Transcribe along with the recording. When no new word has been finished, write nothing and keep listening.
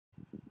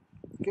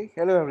Okay,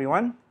 hello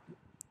everyone.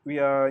 We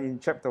are in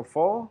chapter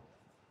 4.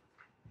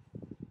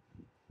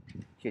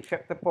 Okay,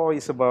 chapter 4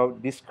 is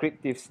about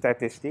descriptive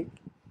statistic.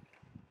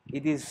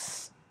 It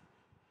is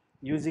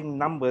using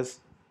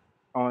numbers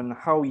on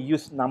how we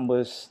use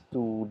numbers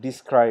to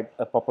describe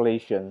a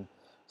population.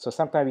 So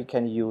sometimes we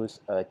can use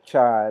a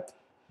chart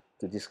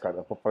to describe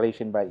a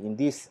population, but in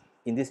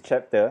this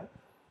chapter,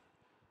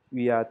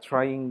 we are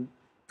trying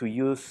to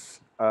use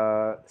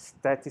a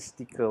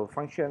statistical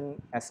function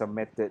as a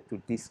method to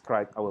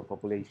describe our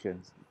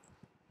populations.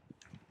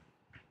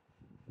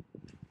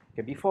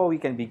 Okay, before we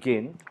can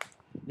begin,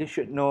 you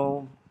should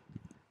know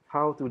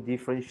how to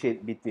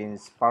differentiate between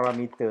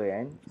parameter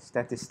and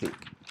statistic.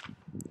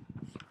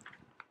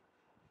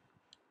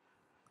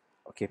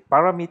 Okay,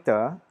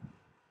 parameter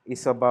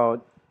is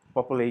about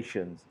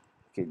populations.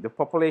 Okay, the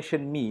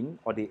population mean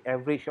or the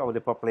average of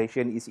the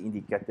population is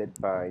indicated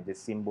by the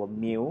symbol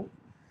mu,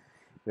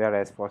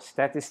 whereas for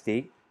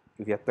statistic,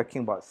 if you are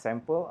talking about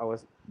sample,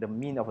 the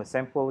mean of a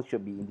sample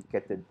should be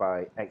indicated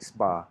by x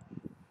bar.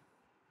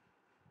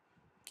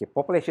 Okay,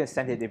 population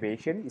standard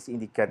deviation is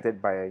indicated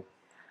by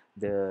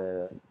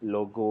the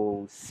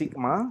logo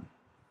sigma,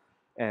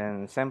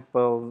 and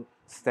sample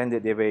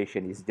standard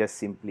deviation is just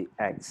simply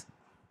x.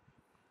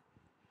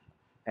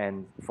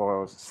 And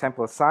for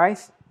sample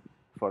size,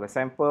 for the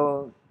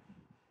sample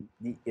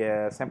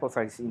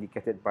size is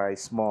indicated by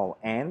small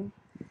n,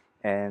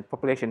 and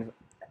population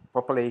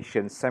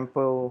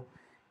sample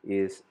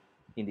is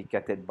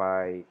indicated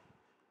by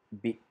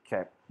big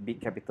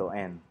capital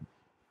N.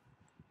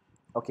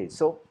 Okay,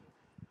 so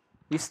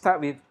we start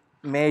with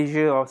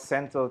measure of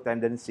central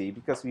tendency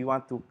because we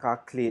want to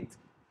calculate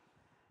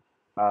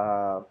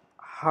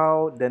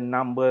how the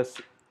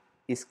numbers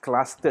is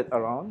clustered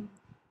around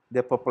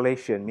the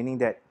population, meaning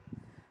that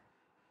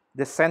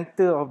the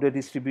center of the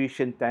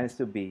distribution tends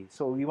to be.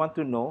 So we want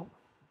to know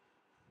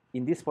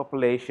in this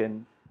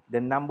population, the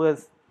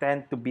numbers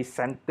tend to be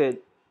centered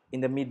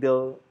in the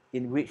middle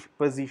in which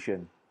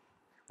position.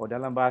 Or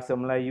dalam bahasa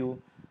Melayu,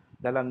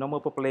 dalam normal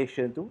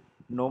population tu,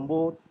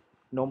 nombor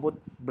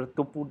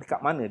bertumpu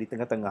dekat mana di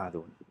tengah-tengah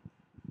tu.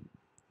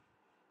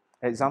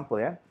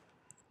 Example ya.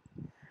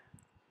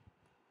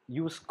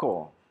 You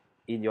score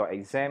in your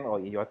exam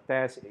or in your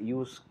test,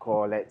 you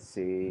score, let's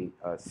say,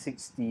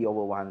 60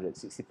 over 100,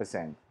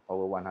 60%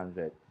 over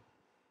 100.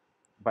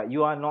 But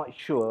you are not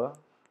sure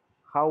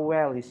how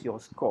well is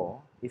your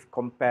score if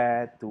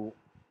compared to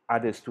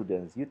other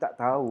students. You tak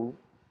tahu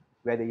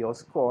whether your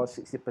score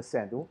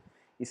 60% tu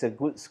is a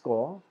good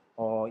score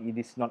or it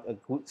is not a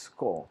good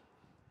score.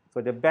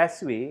 So the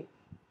best way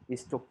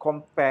is to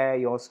compare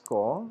your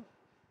score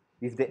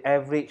with the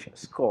average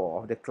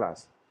score of the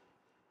class.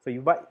 So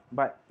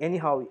but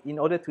anyhow, in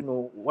order to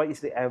know what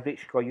is the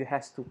average score, you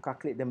have to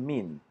calculate the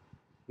mean.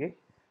 Okay.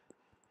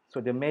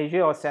 So the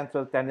measure of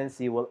central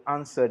tendency will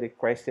answer the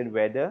question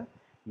whether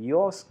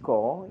your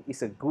score is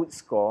a good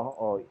score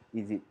or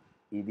is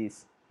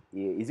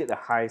it a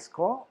high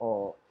score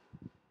or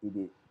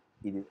it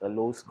is a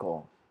low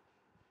score.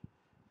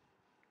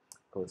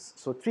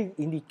 So 3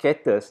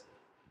 indicators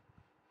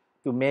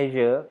to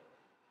measure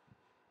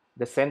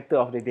the center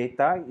of the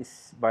data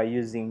is by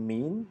using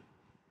mean,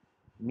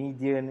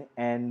 median,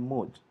 and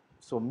mode.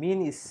 So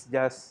mean is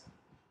just,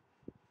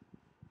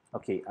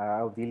 okay,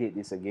 I'll delete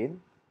this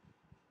again.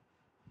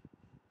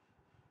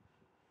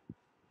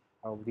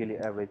 I'll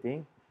delete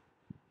everything.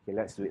 Okay,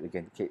 let's do it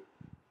again. Okay,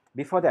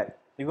 before that,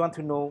 we want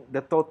to know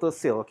the total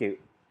sale. Okay,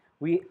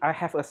 I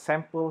have a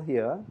sample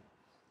here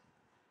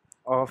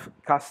of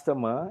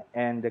customer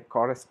and the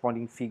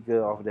corresponding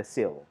figure of the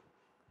sale.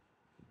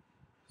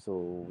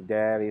 So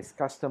there is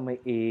customer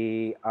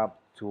A up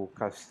to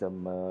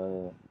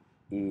customer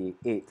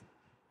A8.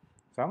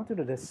 So I want to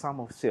know the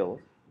sum of sales.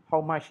 How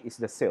much is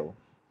the sale?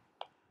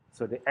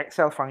 So the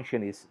Excel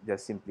function is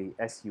just simply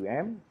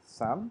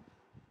sum,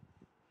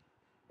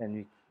 and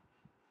we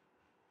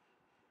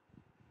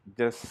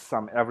just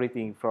sum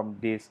everything from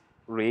this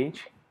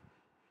range.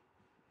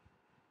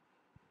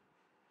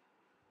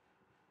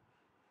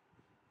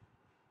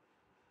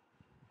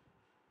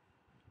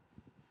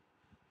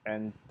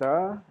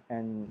 Enter,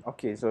 and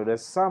okay, so the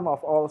sum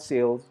of all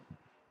sales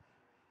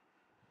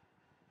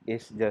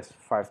is just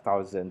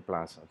 5,000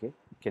 plus.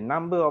 Okay,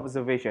 number of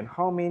observation.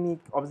 How many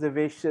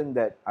observation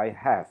that I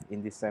have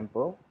in this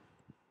sample?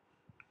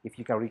 If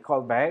you can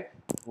recall back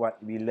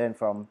what we learned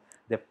from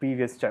the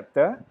previous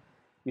chapter,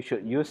 you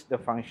should use the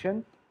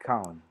function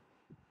count.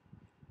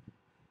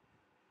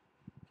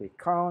 Okay,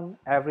 count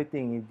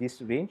everything in this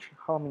range.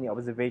 How many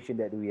observation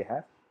that do we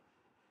have?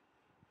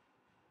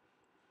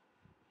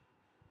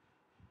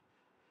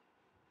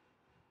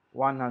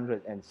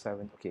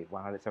 107. Okay,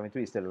 172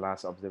 is the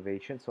last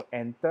observation. So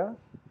enter,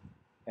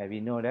 and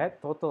we know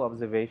that total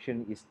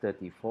observation is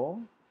 34,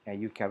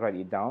 and you can write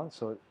it down.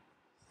 So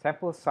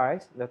sample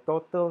size, the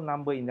total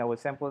number in our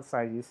sample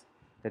size is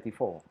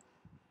 34.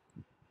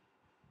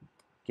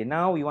 Okay,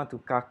 now we want to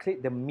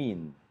calculate the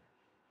mean,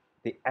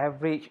 the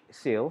average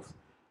sales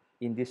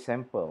in this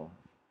sample.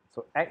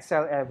 So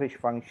Excel average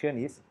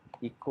function is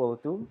equal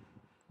to,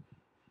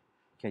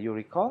 can you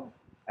recall?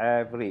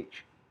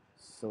 Average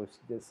So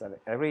just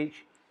select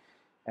average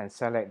and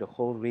select the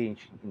whole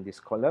range in this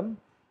column.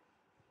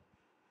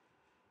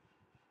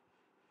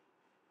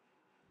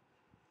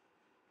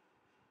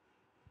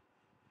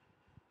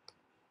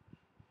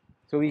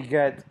 So we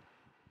get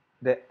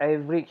the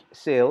average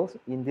sales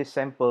in this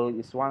sample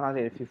is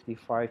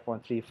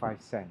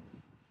 155.35 cents.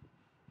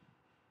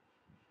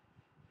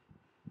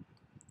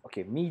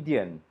 Okay,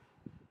 median.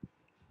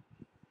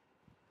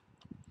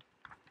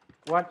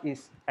 What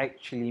is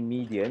actually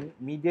median?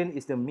 Median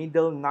is the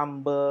middle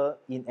number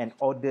in an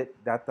ordered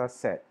data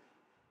set.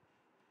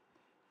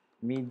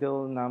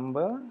 Middle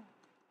number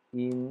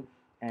in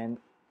an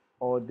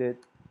ordered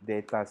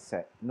data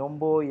set.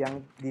 Nombor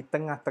yang di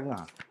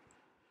tengah-tengah.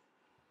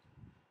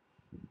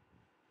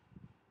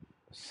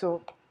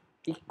 So,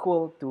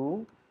 equal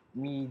to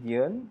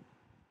median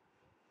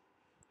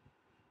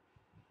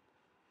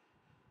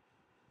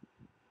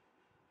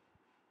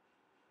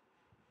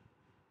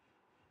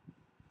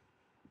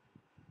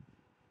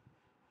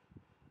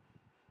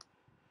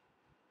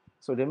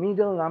so the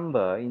middle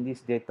number in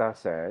this data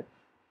set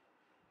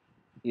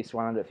is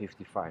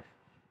 155.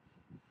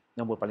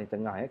 Nombor paling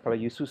tengah. Kalau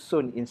you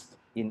susun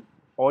in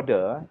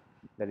order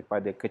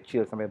daripada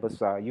kecil sampai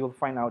besar, you'll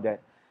find out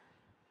that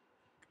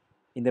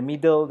in the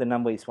middle, the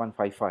number is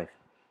 155.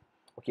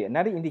 Okay,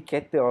 another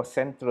indicator of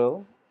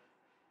central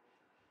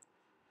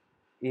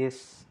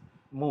is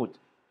mode.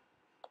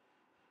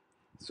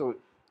 So,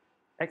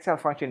 Excel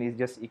function is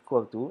just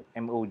equal to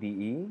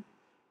MODE.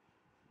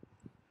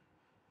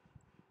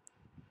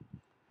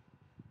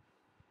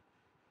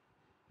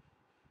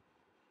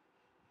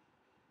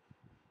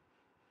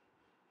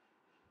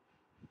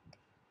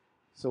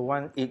 So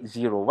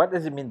 180, what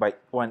does it mean by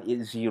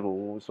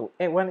 180? So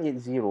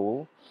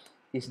 180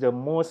 is the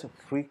most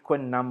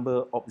frequent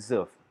number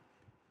observed.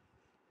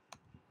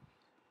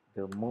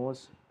 The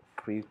most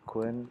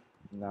frequent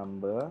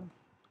number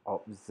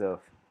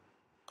observed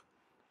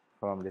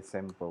from the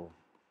sample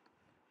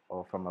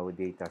or from our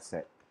data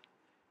set.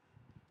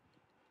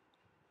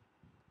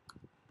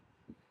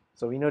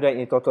 So we know that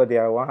in total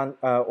there are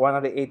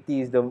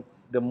 180 is the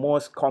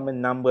most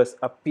common numbers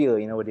appear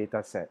in our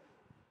data set.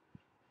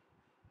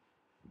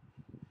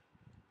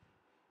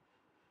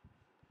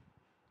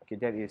 Okay,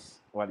 that is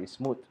what is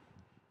smooth.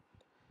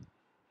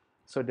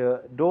 So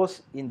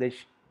those in the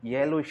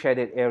yellow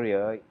shaded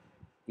area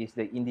is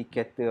the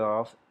indicator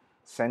of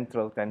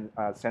central.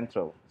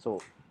 So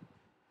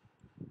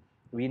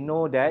we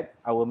know that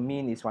our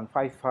mean is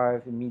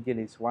 155, median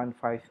is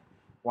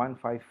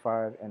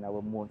 155, and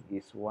our mode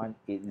is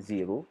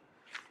 180.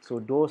 So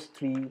those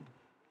three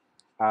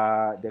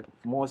are the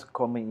most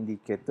common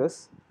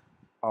indicators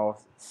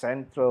of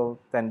central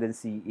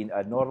tendency in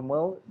a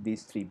normal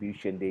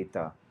distribution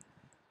data.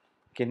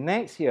 Okay,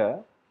 next here,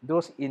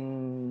 those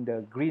in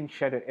the green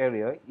shaded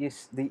area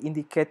is the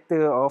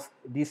indicator of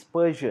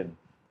dispersion.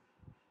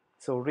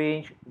 So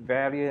range,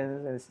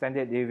 variance, and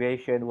standard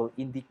deviation will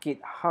indicate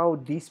how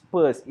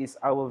dispersed is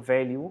our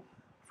value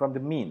from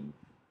the mean.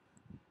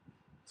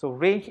 So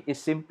range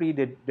is simply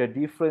the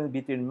difference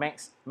between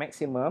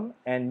maximum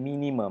and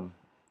minimum.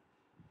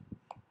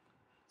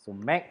 So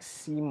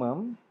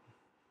maximum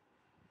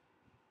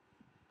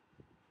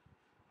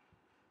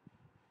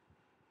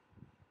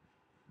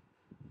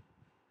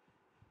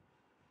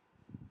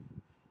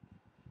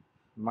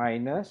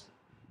minus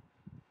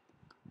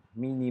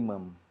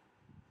minimum.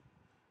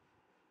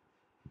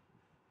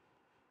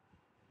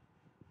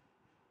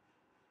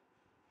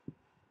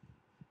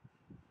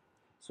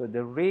 So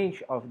the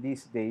range of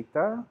this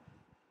data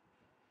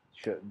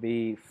should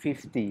be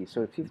 50.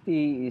 So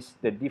 50 is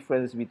the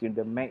difference between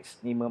the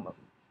maximum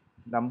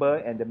number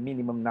and the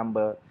minimum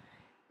number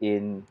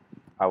in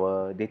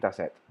our data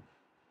set.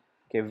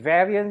 Okay,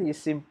 variance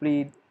is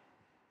simply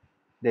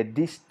the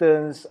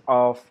distance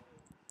of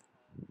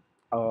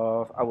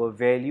our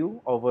value,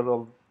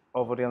 overall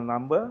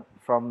number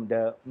from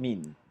the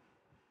mean.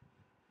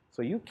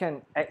 So you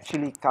can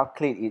actually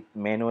calculate it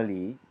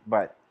manually,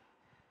 but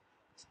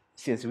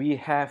since we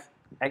have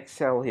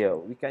Excel here,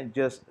 we can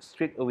just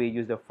straight away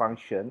use the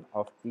function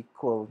of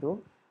equal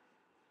to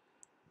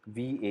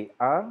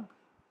VAR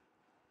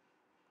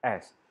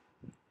as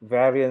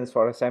variance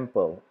for a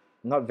sample,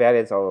 not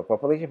variance of a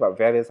population, but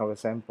variance of a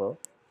sample.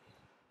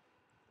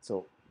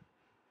 So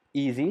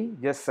easy,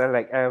 just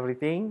select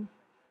everything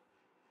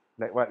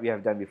like what we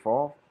have done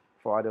before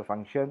for other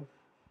function.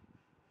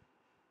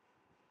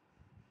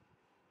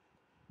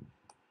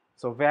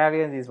 So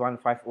variance is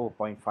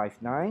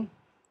 150.59.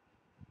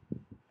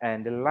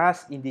 And the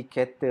last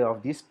indicator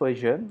of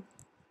dispersion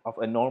of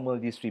a normal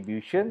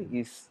distribution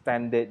is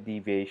standard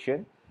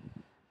deviation.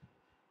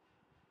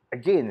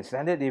 Again,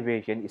 standard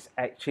deviation is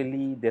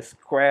actually the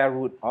square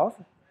root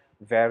of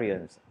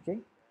variance. Okay,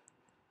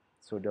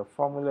 so the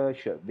formula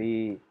should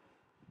be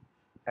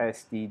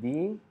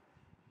STD,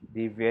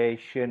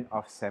 deviation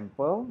of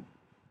sample,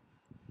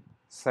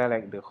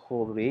 select the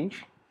whole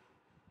range,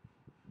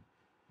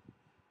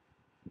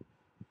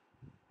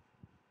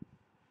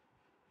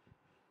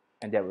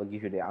 and that will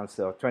give you the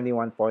answer of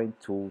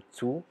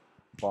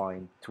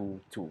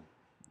 21.22.22.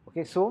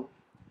 Okay, so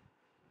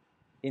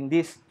In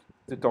this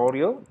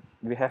tutorial,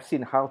 we have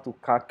seen how to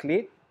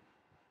calculate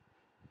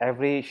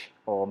average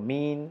or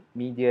mean,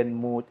 median,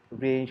 mode,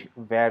 range,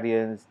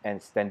 variance,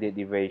 and standard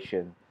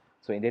deviation.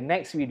 So in the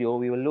next video,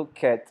 we will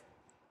look at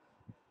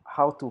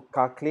how to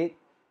calculate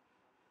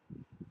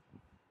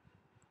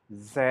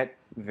Z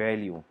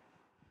value.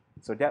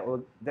 So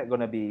that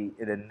gonna be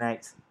in the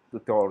next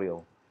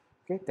tutorial.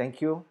 Okay,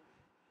 thank you.